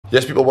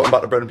Yes, people, welcome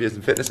back to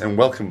Pearson Fitness and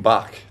welcome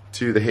back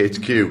to the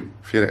HQ. I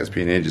feel like it's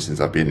been ages since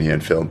I've been here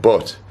and filmed,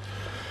 but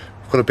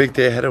we've got a big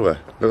day ahead of us.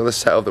 Look at the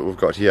setup that we've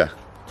got here.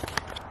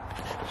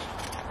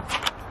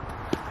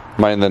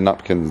 Mind the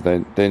napkins, they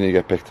need to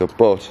get picked up,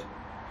 but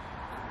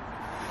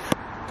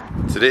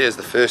today is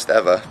the first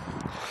ever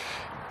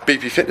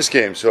BP Fitness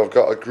game, so I've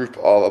got a group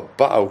of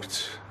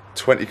about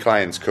 20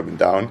 clients coming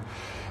down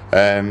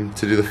to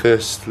do the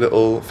first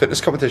little fitness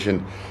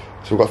competition.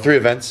 So we've got 3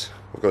 events.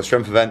 We've got a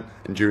strength event,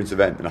 endurance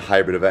event and a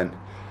hybrid event.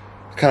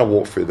 I'll kind of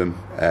walk through them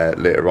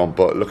later on,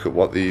 but look at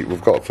what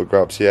we've got for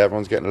grabs here.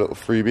 Everyone's getting a little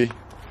freebie.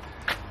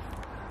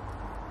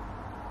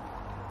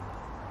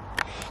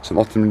 Some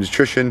Optimum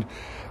Nutrition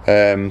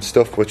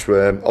stuff, which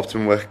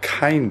Optimum were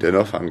kind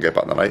enough, I can get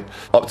back on the light.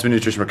 Optimum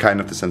Nutrition were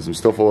kind enough to send some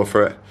stuff over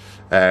for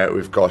it.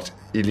 We've got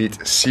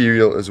Elite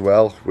Cereal as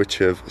well, which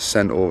have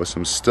sent over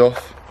some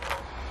stuff.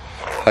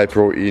 High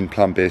protein,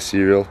 plant-based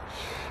cereal.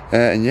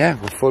 And yeah,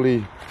 we're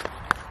fully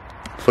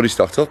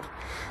stocked up.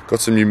 Got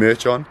some new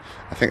merch on.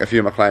 I think a few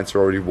of my clients are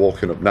already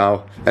walking up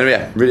now. Anyway,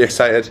 yeah, really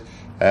excited.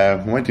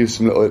 We might do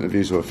some little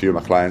interviews with a few of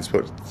my clients,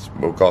 but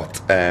we've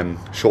got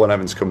Sean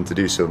Evans coming to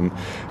do some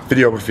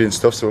videography and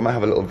stuff, so we might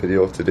have a little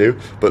video to do.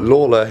 But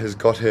Lola has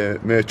got her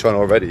merch on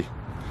already,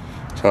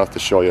 so I'll have to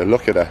show you.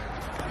 Look at her.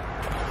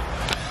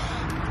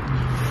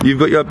 You've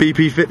got your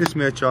BP Fitness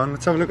merch on.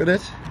 Let's have a look at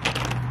it.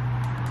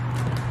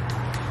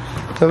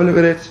 Let's have a look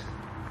at it.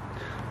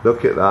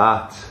 Look at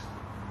that.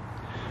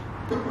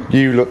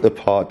 You look the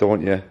part,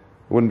 don't you? It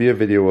wouldn't be a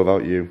video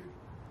without you.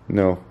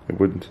 No, it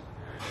wouldn't.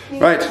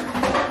 Right,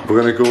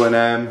 we're going to go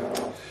and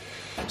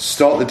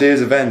start the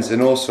day's events,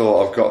 and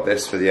also I've got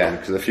this for the end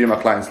because a few of my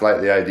clients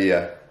like the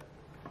idea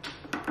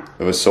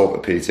of a sort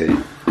of PT.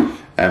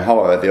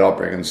 However, they are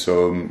bringing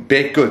some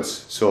baked goods,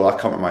 so that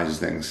compromises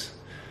things.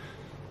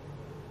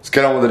 Let's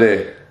get on with the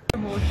day.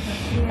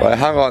 Right,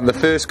 hang on, the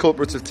first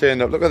culprits have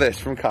turned up. Look at this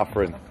from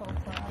Catherine.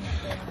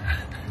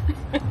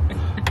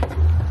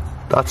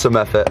 That's some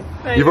effort.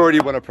 You've already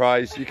won a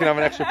prize. You can have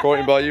an extra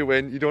protein bar, you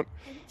win. You don't.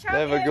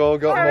 Never go,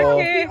 got more.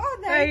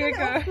 There you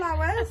go.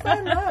 Flowers,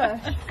 there's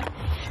going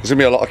to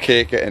be a lot of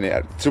cake in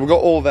it. So we've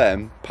got all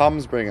them.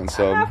 Pam's bringing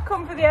some. I've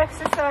come for the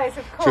exercise,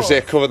 of course. Just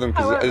say cover them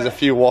because there's a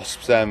few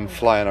wasps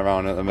flying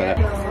around at the minute.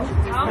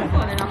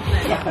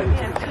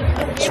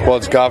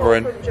 Squad's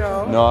gathering.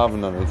 No, I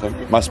haven't done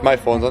anything. My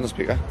phone's on the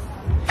speaker.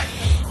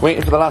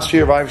 Waiting for the last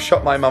few arrives.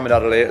 Shot my mum and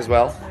dad are late as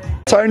well.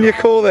 What time do you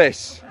call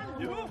this?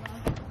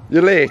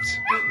 You're late.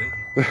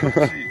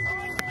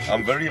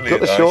 I'm very late.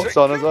 Got the shorts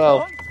on as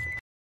well.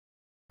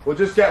 We'll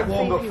just get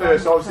warmed up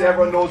first. Obviously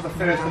everyone knows the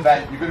first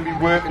event. You're going to be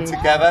working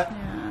together.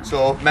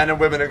 So men and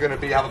women are going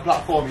to have a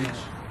platform each.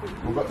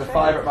 We've got the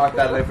 5 mark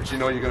deadlift, which you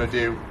know you're going to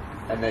do.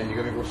 And then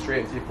you're going to go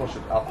straight into your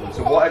push-up after.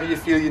 So whatever you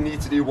feel you need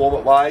to do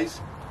warm-up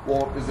wise.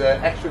 Warm-up, there's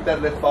an extra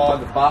deadlift bar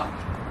in the back.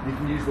 You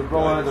can use the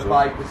rower, the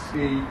bike, the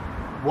ski.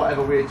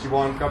 Whatever weights you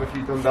want, grab a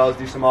few dumbbells,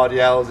 do some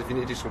RDLs if you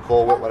need to do some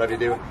core work, whatever you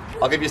do.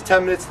 I'll give you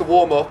 10 minutes to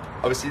warm up.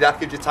 Obviously that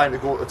gives you time to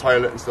go to the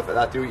toilet and stuff like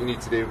that, do what you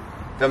need to do.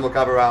 Then we'll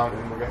gather around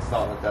and we'll get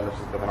started on deadlifts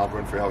and stuff, and I'll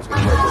run through how it's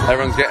going to work.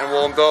 Everyone's getting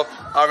warmed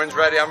up, Aaron's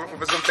ready, I'm looking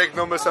for some big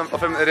numbers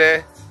of him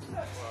today.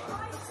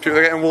 People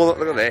are getting warmed up,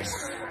 look at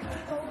this.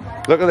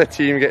 Look at the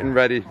team getting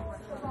ready.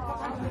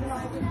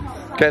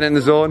 Getting in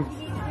the zone.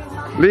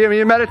 Liam, are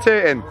you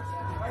meditating?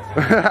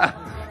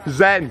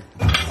 Zen.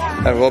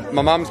 Well,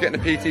 my mum's getting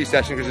a PT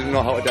session because she doesn't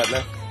know how to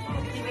deadlift.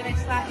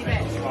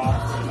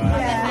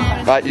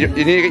 Right, you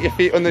need to get your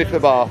feet underneath the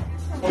bar.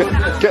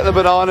 Get the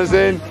bananas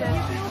in.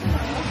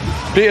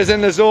 Peter's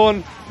in the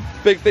zone.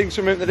 Big things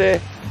from him today.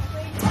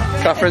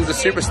 Catherine's a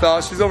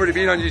superstar. She's already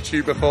been on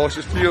YouTube before.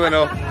 She's fueling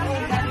up.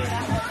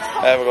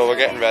 There we go, we're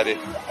getting ready.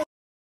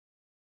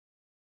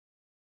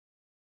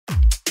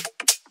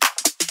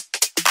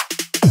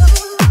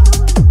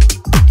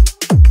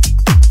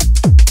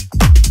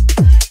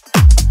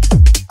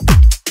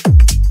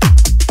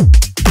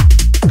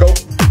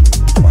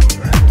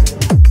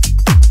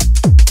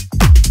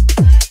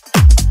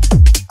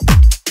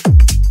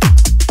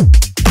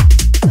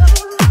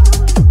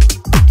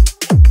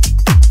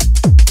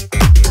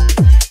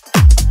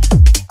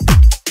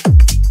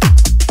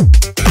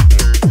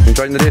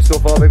 Enjoying the day so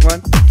far, big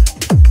man?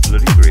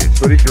 Bloody great.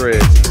 Bloody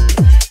great.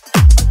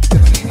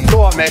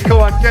 Go on, mate,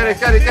 go on, get it,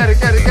 get it, get it,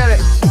 get it, get it.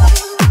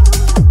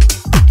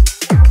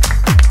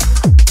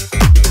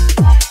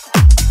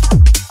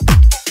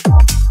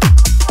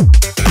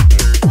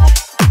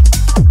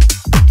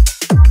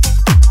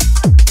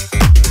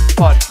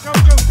 Come on. Go,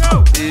 go,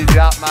 go. Easy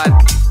that, man.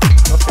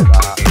 Look at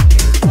that.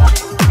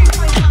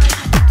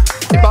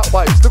 Your back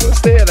wipes, look at the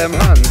state of them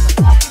hands.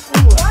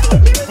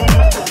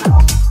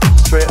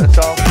 Straight at the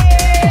top.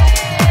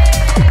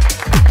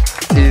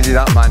 Easy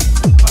that, man.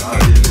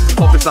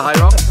 Pop this to high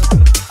rocks.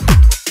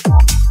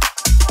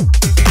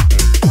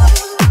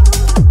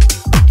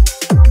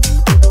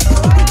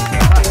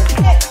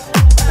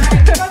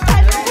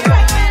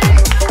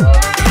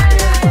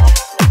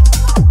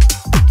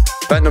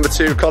 Event number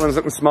 2, Colin's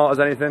looking smart as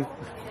anything.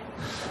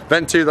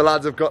 Event 2, the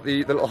lads have got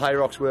the little high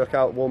rocks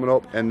workout warming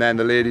up, and then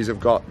the ladies have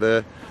got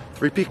the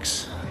 3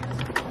 peaks.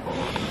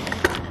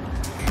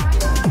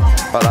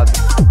 Right, lads.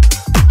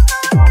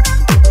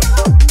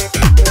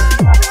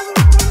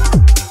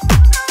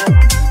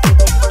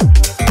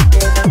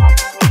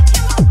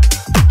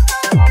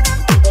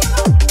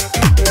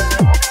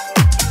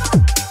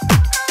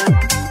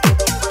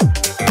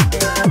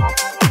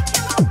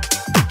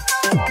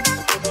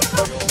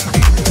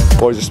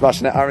 Boys are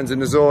smashing it. Aaron's in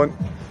the zone.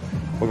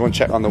 We'll go and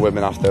check on the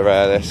women after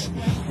this.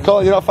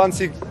 Colin, you not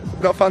fancy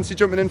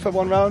jumping in for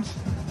one round?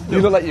 You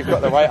look like you've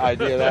got the right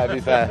idea there, to be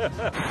fair.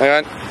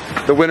 Hang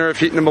on. The winner of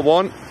heat number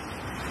 1,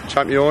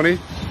 Championi.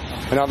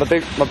 And now my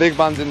big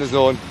man's in the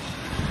zone.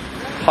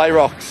 High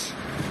rocks.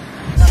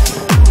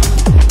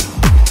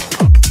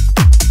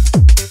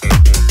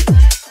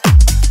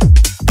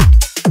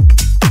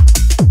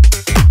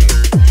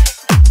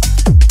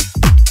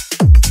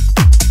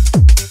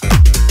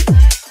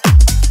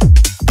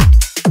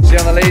 See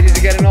how the ladies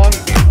are getting on.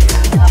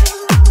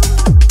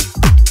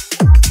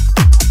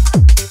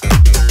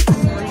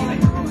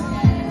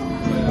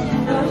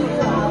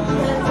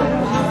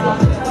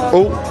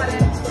 Oh.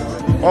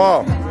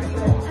 Oh. I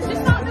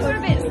just thought they were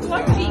a bit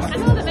squashy. I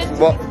know they're meant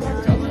to What?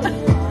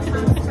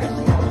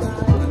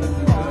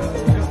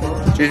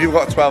 Geez, you've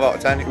got a 12 out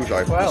of 10. You can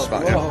try. 12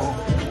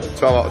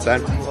 out of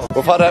 10.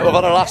 We've had a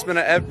last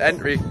minute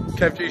entry.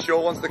 Kev G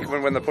Show wants to come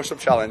and win the push-up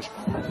challenge.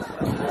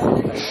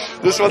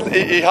 This one,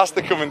 he has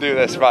to come and do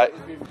this, right?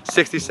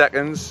 60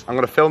 seconds. I'm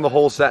going to film the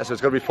whole set, so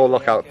it's going to be full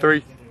lookout.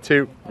 3,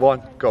 2,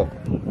 1, go.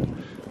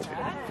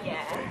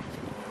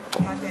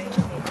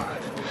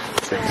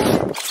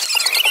 6.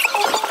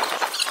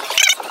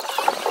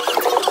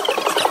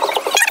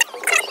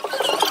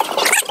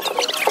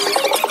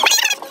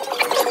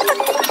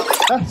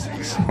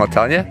 I'm not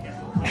telling you.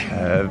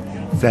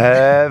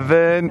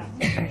 7.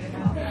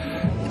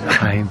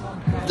 9.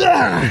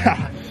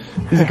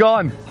 He's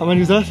gone. How many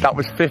was that? That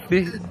was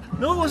 50.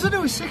 No, wasn't it?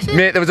 It was 60.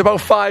 Mate, there was about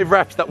 5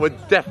 reps that were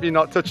definitely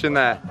not touching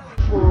there.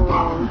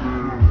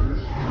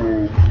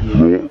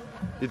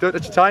 You don't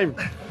touch your time.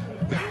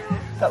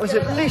 That was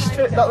at least.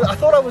 I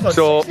thought I was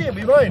on 60 in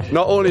my mind.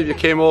 Not only have you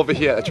came over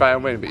here to try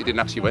and win, but you didn't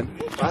actually win.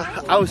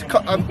 I'm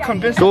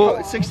convinced I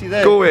counted 60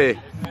 there. Go away.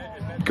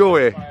 Go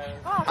away.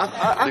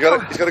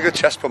 He's got a good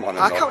chest pump on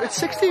him. I counted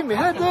 60 in my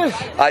head there.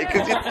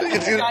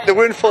 They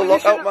were in full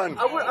lockout, man.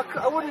 I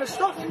wouldn't have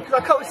stopped because I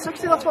counted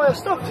 60. That's why I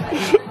stopped.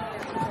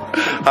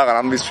 Hang on,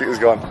 how many streakers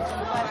gone?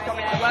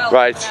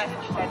 Right.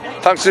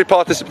 Thanks for your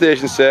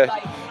participation, sir.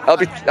 I'll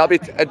be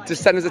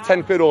just send us a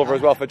 10 quid over as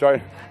well for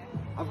joining.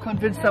 I'm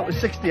convinced that was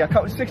 60. I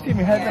counted 60 in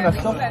my head and I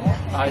stopped.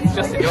 It's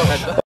just in your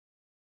head.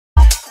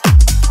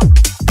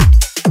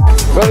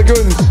 Where are the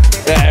guns?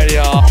 There you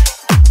are.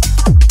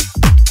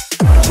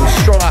 Some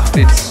strong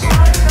athletes.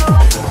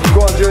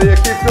 Go on, Julia,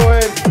 keep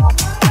going.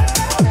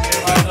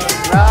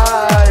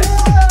 Nice.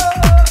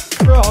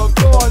 Bro,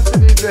 go on,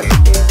 Sunita.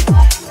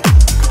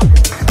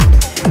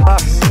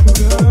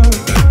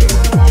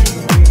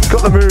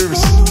 Got the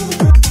moves.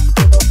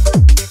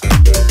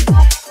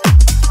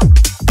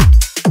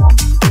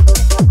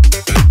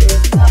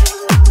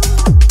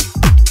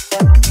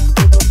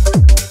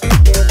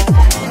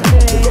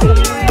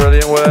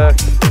 Brilliant work.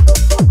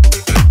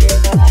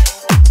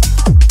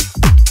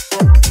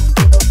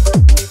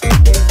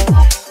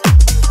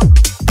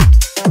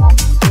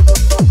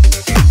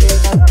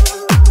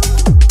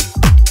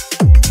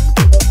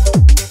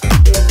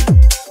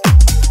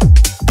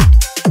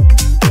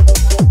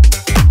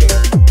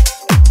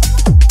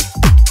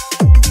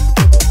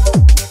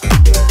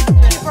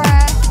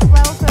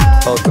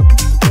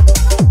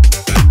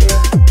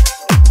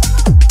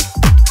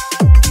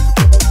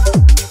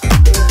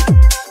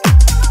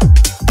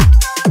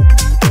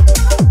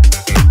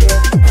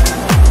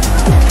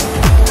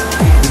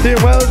 He's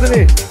doing well, isn't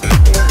he?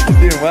 He's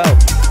doing well.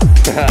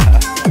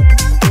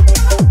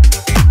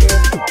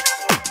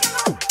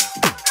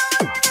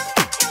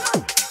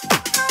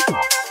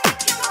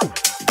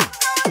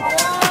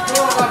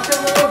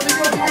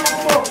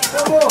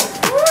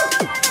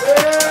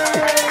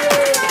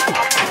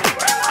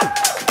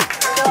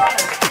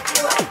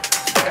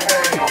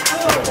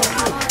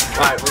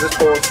 Right, we'll just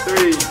pause.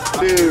 3,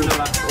 2,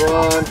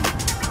 1.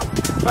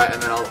 Right, and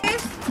then I'll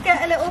get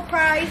a little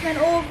prize and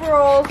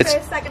overall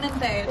first, second and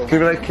third. Can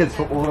we like kids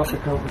football off the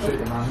coat and shake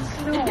your hands?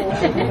 No.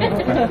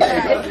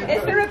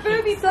 Is there a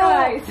booby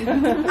prize?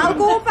 I'll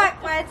go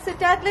backwards. So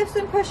deadlifts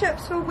and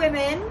push-ups for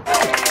women.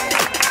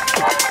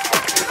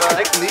 I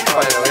like these,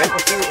 by the way.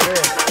 Let's see what it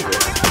is.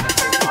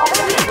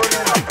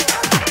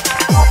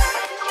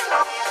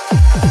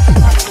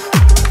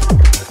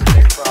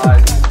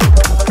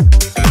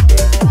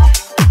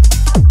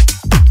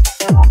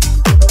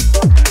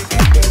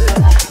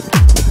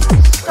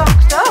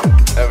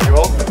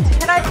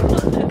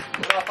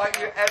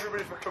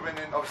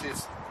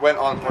 Went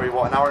on probably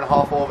what, an hour and a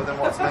half over than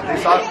what's meant to.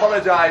 So I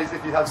apologise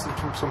if you had some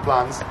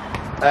plans.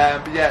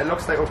 But yeah, it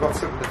looks like we've got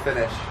something to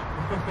finish.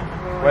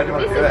 Where do you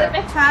want to do it?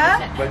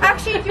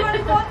 Actually, do you want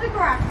to go on the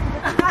ground?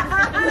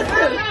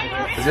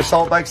 Is your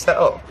salt bag set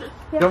up? Yeah.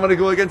 You don't want to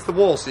go against the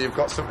wall so you've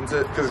got something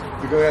to, because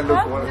you're going to end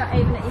up going.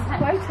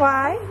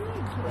 Why?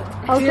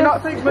 Do you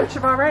not think much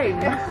of our aim?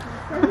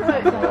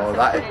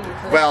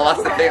 Oh, well,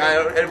 that's the thing.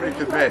 Everybody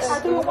could miss. I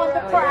don't want the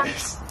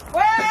crash.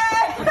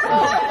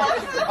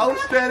 I was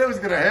scared it was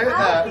going to hurt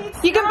there.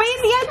 You can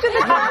beat the edge of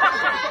the car.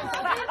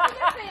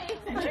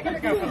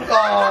 Oh.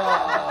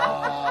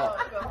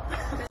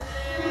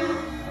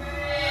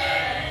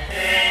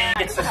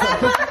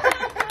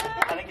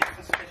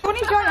 Don't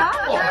enjoy that.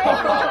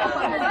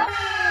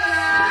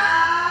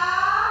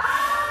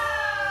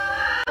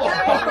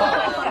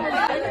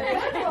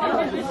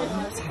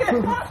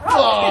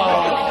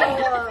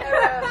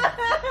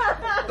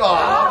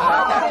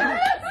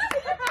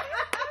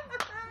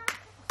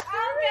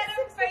 I'll get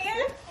him for you.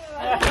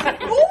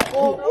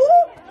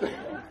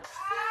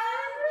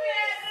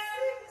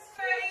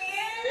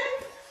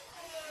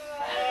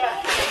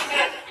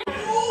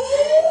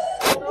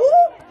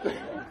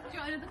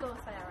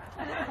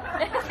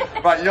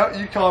 Right,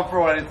 you can't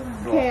throw anything.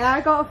 Okay,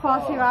 I got far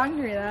too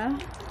angry there.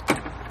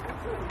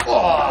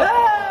 Oh,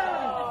 yeah.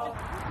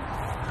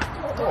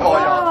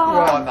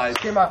 Oh, nice.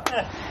 Come on.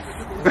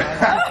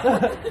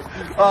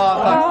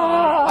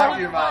 Thank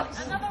you, Max.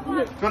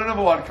 Got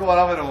another one. Come on,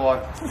 have another one.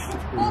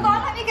 Hold on,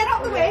 let me get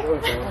out the way.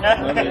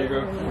 There you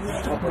go.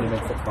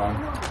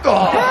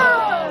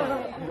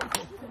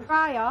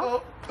 Fire.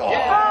 Oh,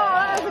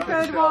 that was a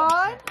good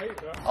one.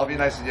 I'll be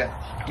nice with you.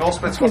 No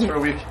split squats for a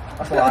week.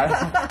 That's a lie.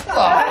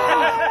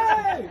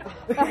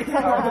 That's a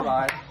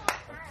lie.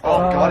 Oh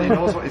God, he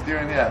knows what he's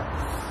doing here.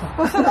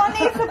 Well, someone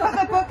needs to put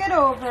the bucket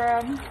over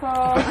him, so...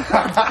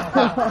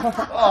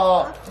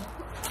 Oh.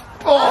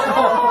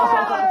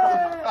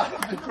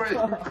 That's great.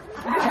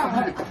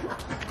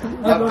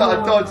 I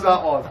dodged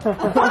that one.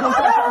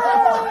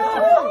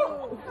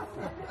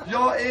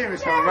 Your ear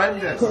is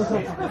horrendous.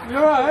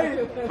 You're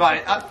right.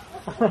 Right.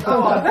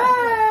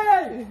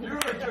 Hey! You're a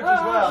judge as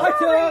well.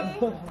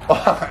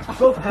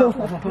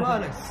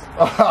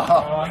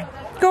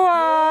 Go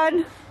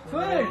on.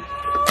 Hey!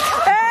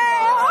 Hey!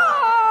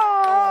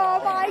 Oh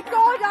my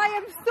God, I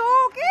am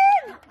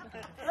soaking!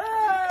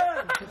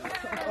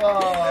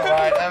 Oh,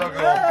 right.